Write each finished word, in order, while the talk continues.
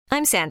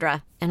I'm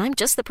Sandra, and I'm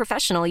just the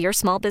professional your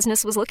small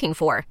business was looking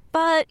for.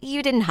 But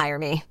you didn't hire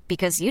me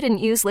because you didn't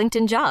use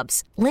LinkedIn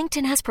Jobs.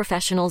 LinkedIn has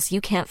professionals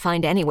you can't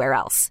find anywhere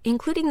else,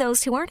 including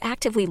those who aren't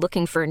actively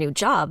looking for a new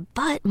job,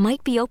 but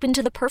might be open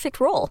to the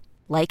perfect role,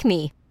 like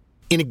me.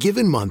 In a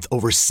given month,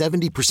 over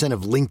 70%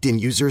 of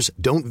LinkedIn users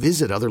don't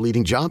visit other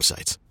leading job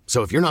sites.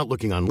 So if you're not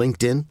looking on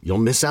LinkedIn, you'll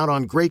miss out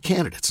on great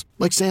candidates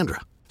like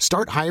Sandra.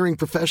 Start hiring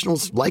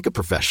professionals like a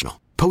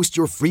professional. Post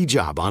your free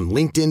job on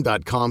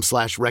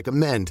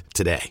linkedin.com/recommend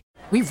today.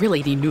 We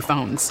really need new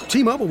phones.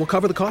 T-Mobile will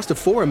cover the cost of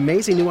 4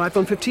 amazing new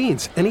iPhone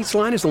 15s, and each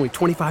line is only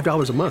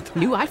 $25 a month.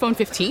 New iPhone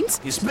 15s?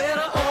 It's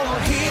better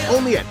over here.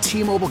 Only at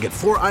T-Mobile, get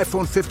 4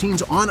 iPhone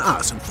 15s on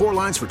us and 4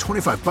 lines for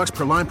 $25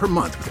 per line per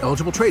month with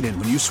eligible trade-in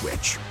when you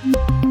switch.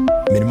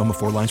 Minimum of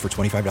 4 lines for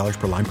 $25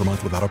 per line per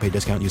month with autopay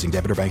discount using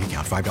debit or bank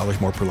account.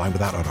 $5 more per line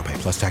without autopay,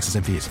 plus taxes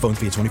and fees. Phone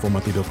fee at 24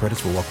 monthly bill credits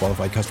for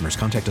well-qualified customers.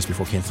 Contact us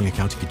before canceling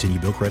account to continue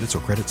bill credits or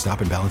credit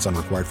stop and balance on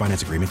required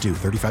finance agreement due.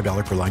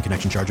 $35 per line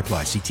connection charge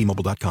applies. See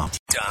T-Mobile.com.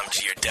 Dom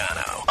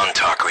Giordano on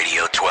Talk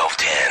Radio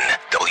 1210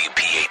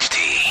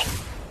 WPHT.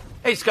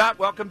 Hey, Scott,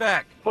 welcome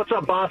back. What's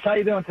up, boss? How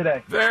you doing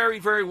today? Very,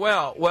 very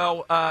well.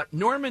 Well,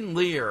 Norman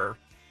Lear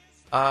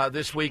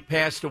this week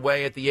passed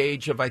away at the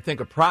age of, I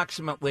think,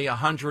 approximately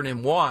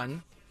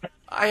 101.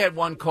 I had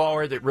one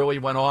caller that really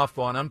went off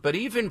on him, but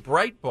even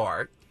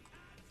Breitbart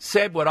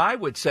said what I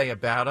would say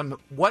about him.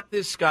 What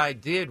this guy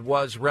did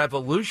was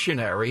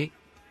revolutionary,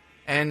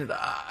 and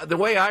the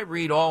way I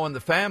read All in the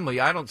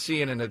Family, I don't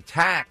see it an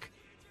attack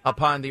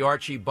upon the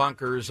Archie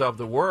Bunkers of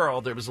the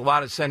world. There was a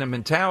lot of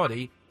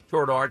sentimentality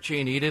toward Archie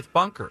and Edith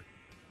Bunker.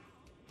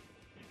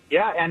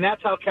 Yeah, and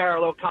that's how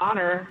Carol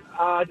O'Connor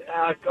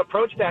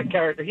approached that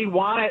character. He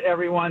wanted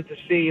everyone to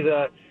see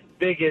the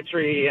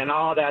bigotry and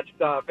all that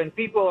stuff, and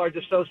people are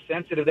just so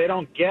sensitive. They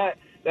don't get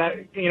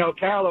that,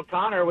 Carol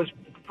O'Connor was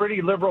a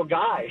pretty liberal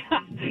guy.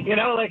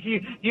 Like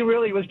he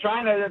really was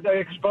trying to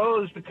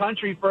expose the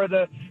country for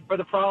the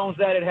problems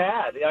that it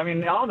had. I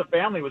mean, All in the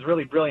Family was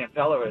really brilliant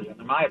television,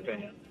 in my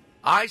opinion.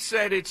 I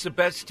said it's the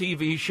best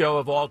TV show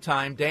of all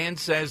time. Dan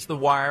says The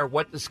Wire.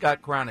 What does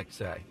Scott Cronick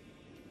say?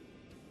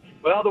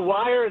 Well, The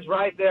Wire is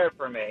right there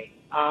for me.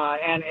 I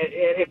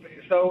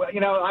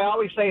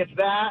always say it's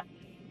that,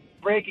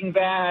 Breaking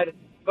Bad,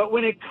 but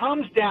when it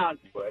comes down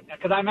to it,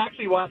 because I'm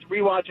actually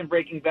rewatching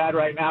Breaking Bad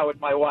right now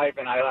with my wife,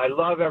 and I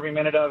love every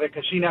minute of it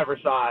because she never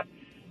saw it.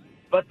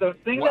 But the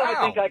thing that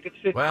I think I could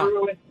sit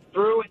through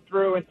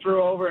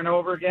over and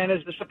over again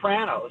is The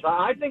Sopranos.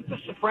 I think The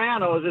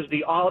Sopranos is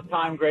the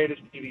all-time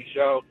greatest TV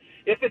show.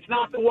 If it's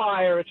not The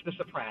Wire, it's The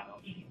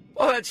Sopranos.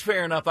 Well, that's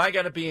fair enough. I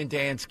got to be in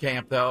Dan's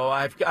camp, though.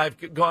 I've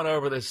gone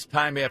over this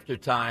time after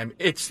time.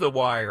 It's The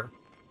Wire.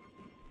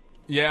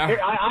 Yeah,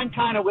 I'm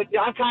kind of with you.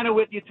 I'm kind of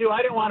with you too.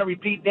 I didn't want to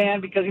repeat Dan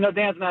because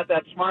Dan's not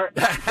that smart.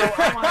 So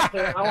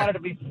I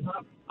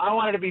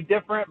wanted to be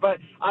different, but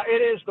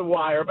it is The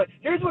Wire. But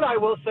here's what I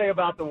will say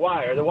about The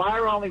Wire. The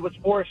Wire only was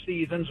 4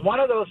 seasons. One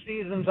of those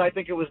seasons, I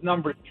think it was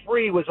number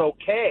 3, was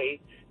okay.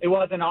 It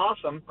wasn't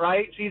awesome,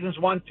 right? Seasons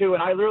 1, 2,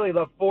 and I really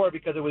love 4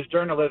 because it was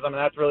journalism, and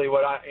that's really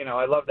what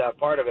I love that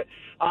part of it.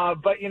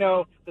 But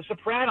The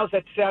Sopranos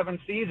had 7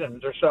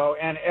 seasons or so,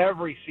 and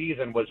every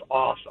season was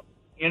awesome.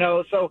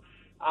 So.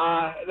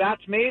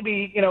 That's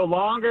maybe,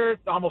 longer,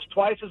 almost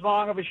twice as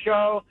long of a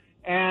show,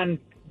 and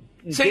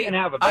didn't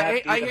have a bad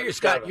season. I hear you,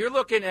 Scott. You're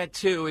looking at,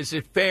 too, is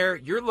it fair?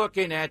 You're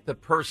looking at the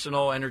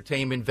personal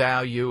entertainment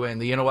value and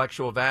the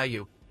intellectual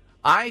value.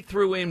 I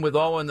threw in with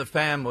All in the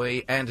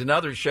Family and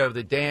another show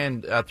that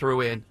Dan threw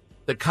in,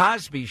 The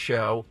Cosby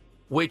Show,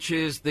 which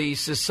is the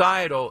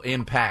societal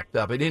impact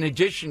of it, in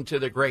addition to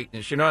the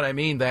greatness. You know what I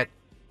mean? That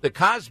The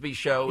Cosby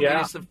Show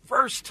is the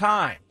first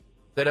time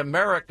that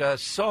America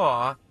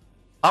saw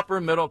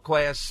upper middle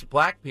class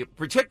black people,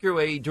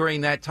 particularly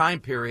during that time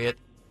period.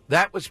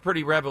 That was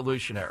pretty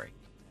revolutionary.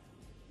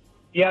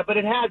 Yeah, but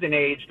it hasn't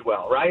aged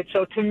well, right?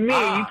 So to me,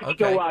 you could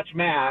still watch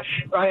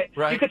MASH, right?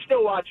 You could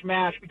still watch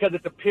MASH because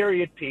it's a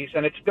period piece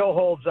and it still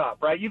holds up,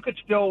 right? You could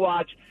still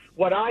watch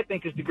what I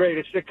think is the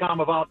greatest sitcom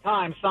of all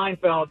time,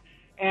 Seinfeld,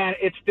 and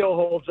it still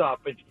holds up.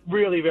 It's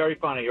really very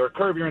funny. Or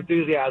Curb Your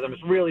Enthusiasm.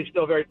 It's really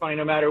still very funny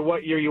no matter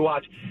what year you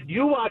watch.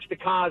 You watch The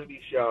Cosby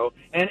Show,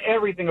 and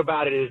everything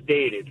about it is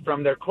dated,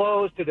 from their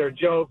clothes to their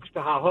jokes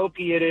to how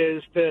hokey it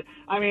is.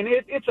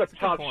 It's a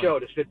tough show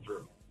to sit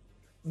through.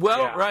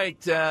 Well,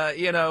 right.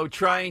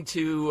 Trying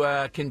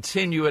to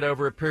continue it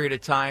over a period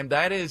of time,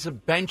 that is a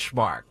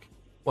benchmark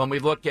when we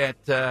look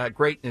at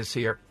greatness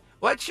here.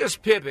 Let's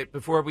just pivot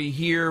before we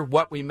hear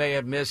what we may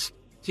have missed,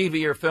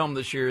 TV or film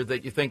this year,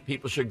 that you think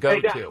people should go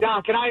to.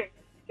 Dom, can I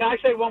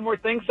say one more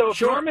thing? So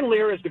if Norman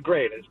Lear is the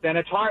greatest, then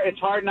it's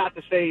hard not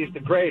to say he's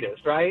the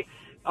greatest, right?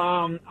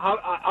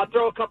 I'll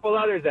throw a couple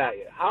others at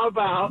you. How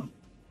about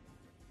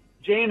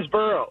James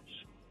Burrows,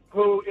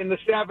 who in the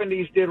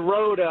 70s did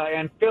Rhoda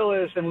and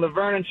Phyllis, and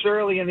Laverne and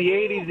Shirley in the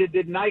 80s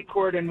did Night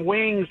Court and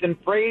Wings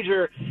and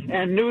Frasier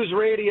and News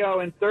Radio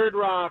and Third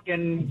Rock,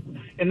 and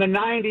in the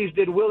 90s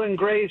did Will and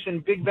Grace,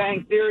 and Big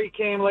Bang Theory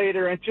came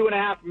later, and Two and a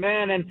Half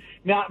Men, and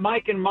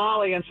Mike and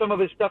Molly, and some of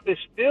his stuff is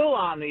still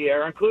on the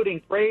air,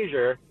 including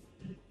Frasier.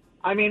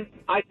 I mean,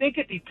 I think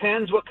it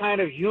depends what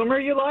kind of humor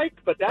you like,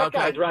 but that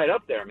guy's right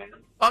up there, man.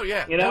 Oh,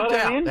 yeah, you know no what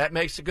doubt. I mean? That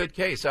makes a good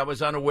case. I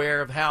was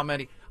unaware of how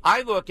many.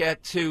 I look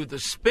at, too, the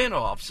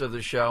spin-offs of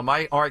the show.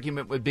 My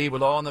argument would be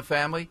with All in the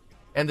Family,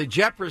 and The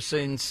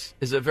Jeffersons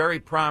is a very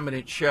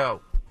prominent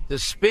show. To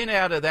spin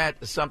out of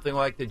that to something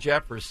like The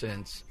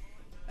Jeffersons,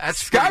 that's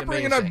Scott pretty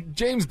bringing amazing. up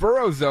James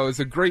Burrows, though, is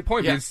a great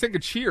point. Yeah. Because think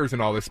of Cheers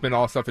and all this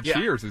spin-off stuff at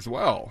Cheers as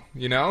well,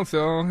 you know?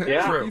 So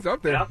he's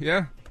up there,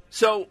 yeah.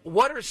 So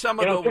what are some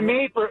of the... To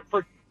me, for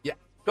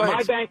Go ahead.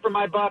 my bang for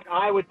my buck,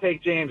 I would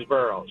take James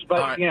Burrows. But,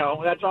 right. you know,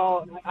 that's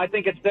all. I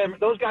think it's them.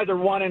 Those guys are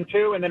 1 and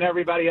 2, and then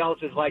everybody else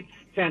is like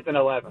 10th and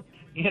 11th,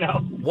 you know?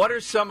 What are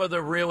some of the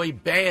really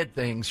bad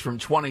things from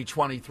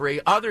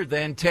 2023 other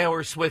than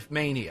Taylor Swift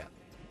mania?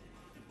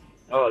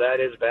 Oh, that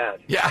is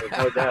bad. Yeah. There's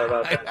no doubt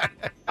about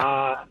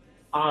that.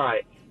 All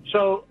right.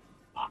 So,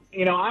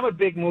 you know, I'm a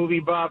big movie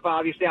buff.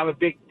 Obviously, I'm a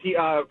big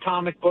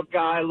comic book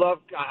guy.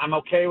 I'm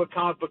okay with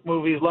comic book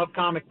movies, love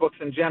comic books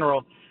in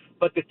general.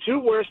 But the 2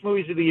 worst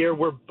movies of the year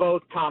were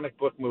both comic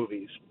book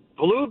movies.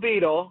 Blue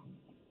Beetle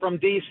from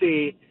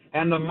DC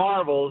and The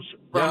Marvels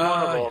from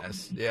Marvel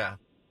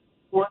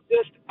were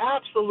just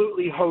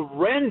absolutely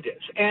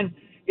horrendous. And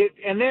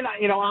then,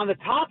 you know, on the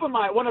top of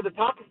one of the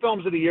top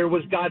films of the year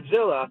was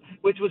Godzilla,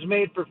 which was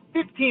made for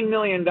 $15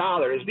 million.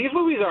 These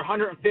movies are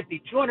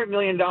 $150, $200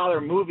 million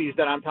movies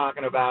that I'm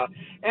talking about,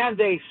 and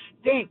they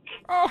stink.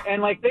 Oh.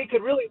 And like they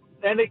could really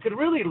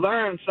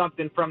learn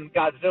something from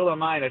Godzilla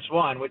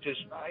 -1, which is,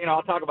 you know,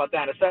 I'll talk about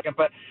that in a second.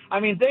 But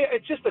I mean,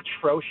 it's just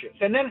atrocious.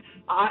 And then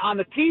on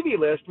the TV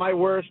list, my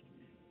worst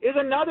is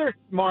another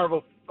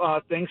Marvel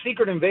thing,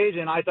 Secret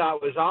Invasion. I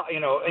thought was,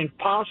 you know,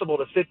 impossible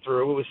to sit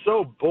through. It was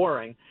so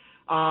boring.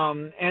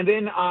 And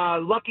then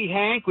Lucky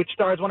Hank, which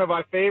stars one of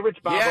our favorites,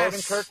 Bob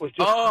Odenkirk, was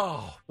just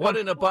what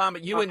an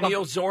abomination. You and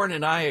Neil Zorn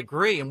and I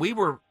agree, and we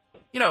were,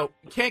 you know,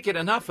 can't get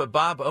enough of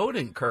Bob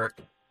Odenkirk,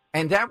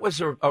 and that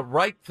was a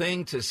right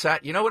thing to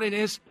you know what it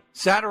is?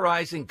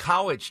 Satirizing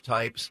college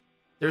types.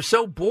 They're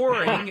so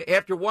boring.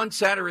 After one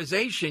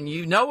satirization,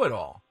 you know it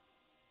all.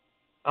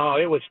 Oh,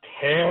 it was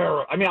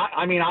terrible. I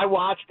mean, I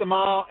watched them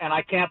all, and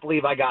I can't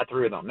believe I got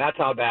through them. That's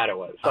how bad it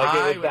was. Like,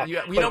 it was bad.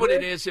 You know what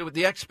it is?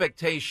 The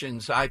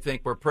expectations, I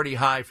think, were pretty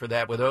high for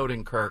that with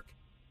Odenkirk,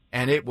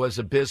 and it was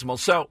abysmal.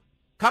 So,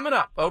 coming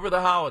up over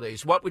the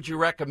holidays, what would you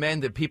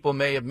recommend that people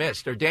may have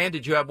missed? Or, Dan,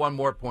 did you have one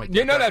more point?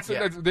 You know, that's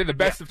the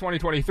best of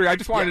 2023. I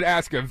just wanted to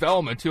ask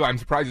Velma, too. I'm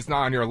surprised it's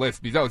not on your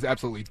list, because that was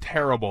absolutely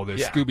terrible,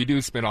 this Scooby-Doo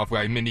spinoff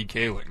by Mindy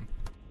Kaling.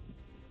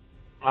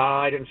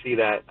 I didn't see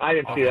that.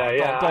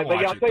 Yeah, don't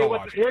watch I'll tell you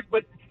what.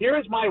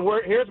 Here's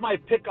my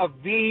pick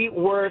of the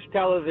worst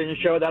television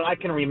show that I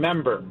can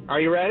remember.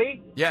 Are you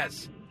ready?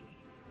 Yes.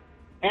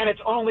 And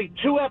it's only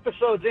 2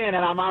 episodes in,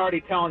 and I'm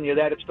already telling you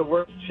that it's the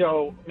worst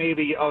show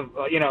maybe of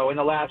you know, in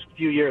the last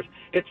few years.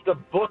 It's The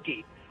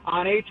Bookie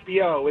on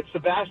HBO. It's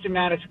Sebastian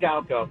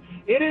Maniscalco.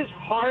 It is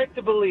hard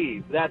to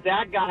believe that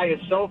guy is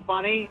so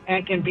funny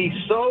and can be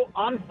so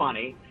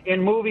unfunny in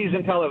movies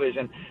and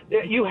television.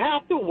 You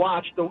have to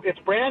watch it's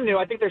brand new.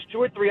 I think there's 2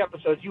 or 3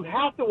 episodes. You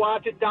have to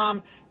watch it,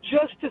 Dom,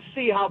 just to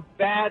see how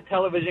bad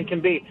television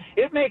can be.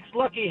 It makes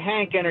Lucky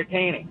Hank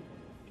entertaining.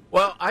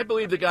 Well, I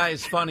believe the guy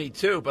is funny,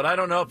 too, but I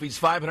don't know if he's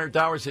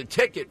 $500 a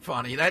ticket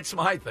funny. That's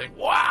my thing.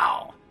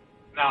 Wow.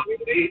 No,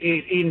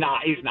 he's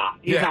not. He's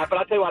not. But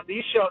I'll tell you what,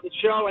 the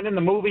show, and then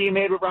the movie he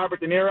made with Robert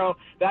De Niro,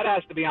 that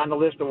has to be on the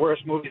list of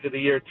worst movies of the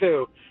year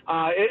too.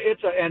 He's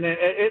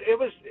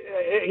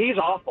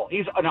awful.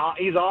 He's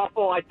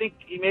awful. I think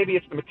maybe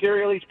it's the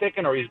material he's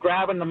picking, or he's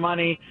grabbing the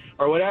money,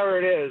 or whatever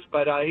it is.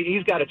 But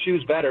he's got to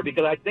choose better,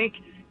 because I think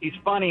he's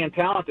funny and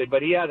talented,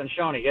 but he hasn't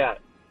shown it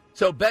yet.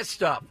 So best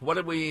stuff. What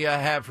do we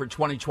have for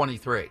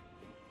 2023?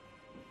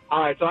 All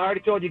right, so I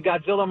already told you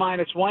Godzilla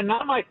 -1.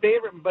 Not my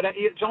favorite, but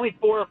it's only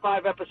 4 or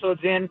 5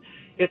 episodes in.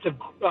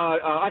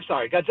 I'm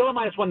sorry, Godzilla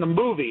 -1, the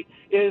movie,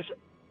 is,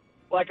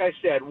 like I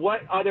said,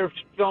 what other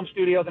film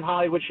studios in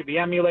Hollywood should be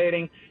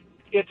emulating.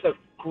 It's a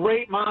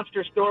great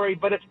monster story,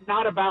 but it's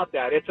not about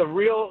that. It's a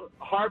real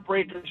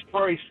heartbreaker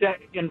story set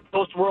in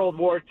post-World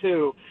War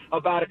II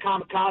about a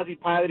kamikaze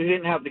pilot who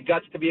didn't have the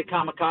guts to be a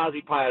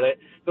kamikaze pilot,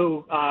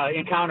 who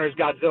encounters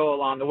Godzilla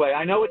along the way.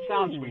 I know it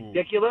sounds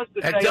ridiculous.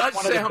 It does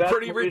sound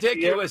pretty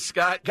ridiculous,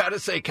 Scott. Got to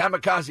say,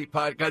 kamikaze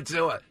pilot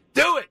Godzilla.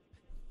 Do it.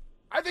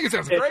 I think it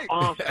sounds great.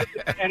 Awesome.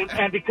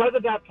 and because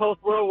of that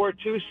post-World War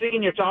II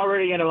scene, it's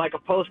already in a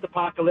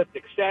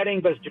post-apocalyptic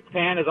setting, but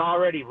Japan is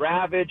already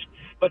ravaged.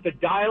 But the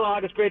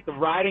dialogue is great. The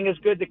writing is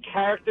good. The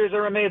characters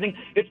are amazing.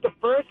 It's the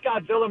first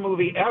Godzilla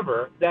movie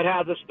ever that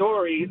has a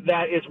story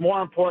that is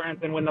more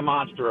important than when the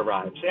monster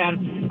arrives.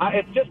 And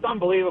it's just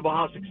unbelievable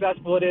how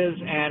successful it is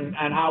and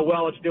how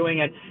well it's doing.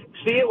 And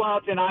see it while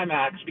it's in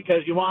IMAX,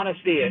 because you want to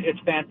see it. It's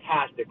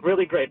fantastic.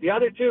 Really great. The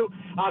other 2,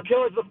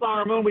 Killers of the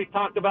Flower Moon, we've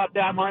talked about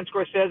that. Martin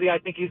Scorsese, I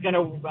think he's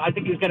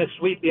gonna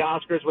sweep the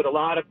Oscars with a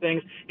lot of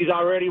things. He's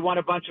already won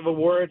a bunch of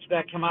awards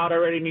that come out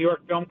already. New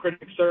York Film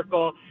Critics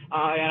Circle,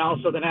 and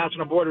also the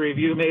National Board of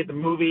Review made the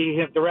movie,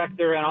 his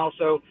director, and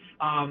also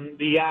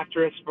the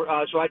actress.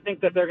 So I think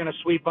that they're going to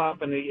sweep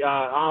up in the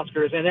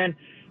Oscars. And then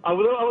a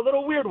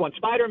little weird one,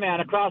 Spider-Man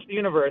Across the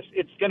Universe.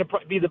 It's going to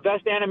be the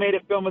best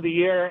animated film of the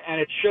year,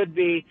 and it should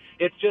be.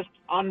 It's just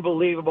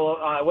unbelievable.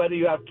 Whether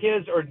you have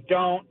kids or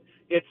don't,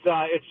 it's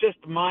just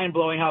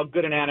mind-blowing how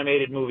good an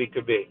animated movie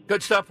could be.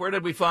 Good stuff. Where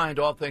did we find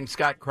all things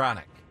Scott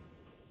Cronick?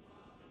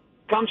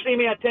 Come see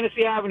me at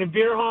Tennessee Avenue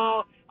Beer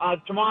Hall.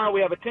 Tomorrow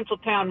we have a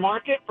Tinseltown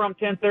Market from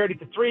 10:30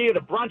 to 3 at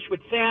a brunch with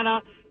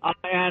Santa,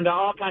 and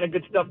all kind of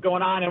good stuff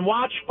going on. And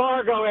watch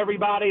Fargo,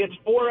 everybody. It's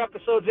 4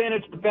 episodes in.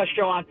 It's the best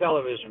show on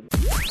television.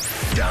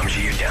 Dom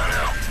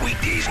Giordano,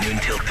 weekdays noon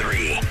till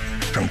 3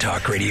 from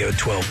Talk Radio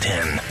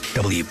 1210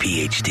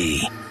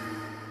 WPHT.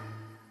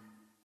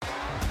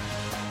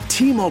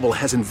 T-Mobile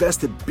has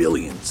invested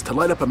billions to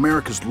light up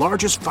America's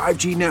largest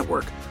 5G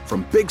network,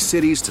 from big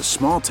cities to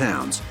small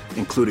towns,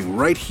 including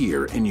right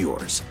here in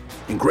yours.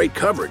 And great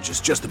coverage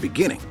is just the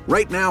beginning.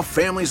 Right now,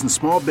 families and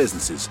small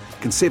businesses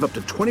can save up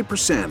to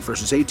 20%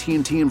 versus AT&T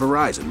and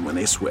Verizon when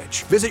they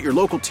switch. Visit your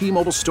local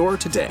T-Mobile store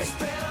today.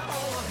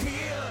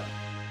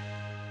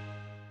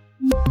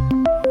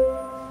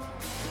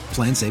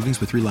 Plan savings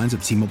with 3 lines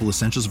of T-Mobile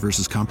Essentials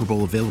versus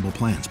comparable available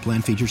plans.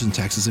 Plan features and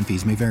taxes and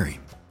fees may vary.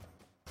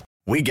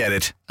 We get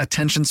it.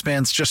 Attention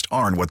spans just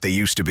aren't what they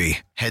used to be.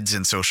 Heads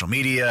in social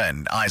media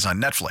and eyes on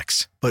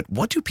Netflix. But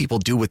what do people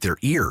do with their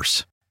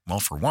ears? Well,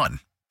 for one,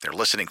 they're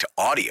listening to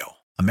audio.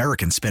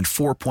 Americans spend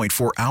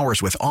 4.4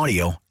 hours with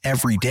audio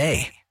every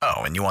day. Oh,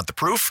 and you want the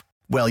proof?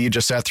 Well, you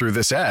just sat through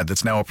this ad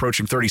that's now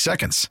approaching 30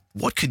 seconds.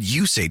 What could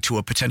you say to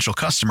a potential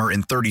customer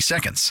in 30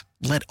 seconds?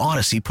 Let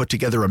Odyssey put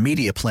together a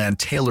media plan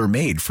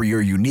tailor-made for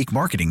your unique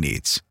marketing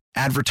needs.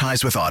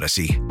 Advertise with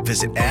Odyssey.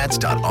 Visit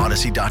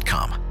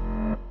ads.odyssey.com.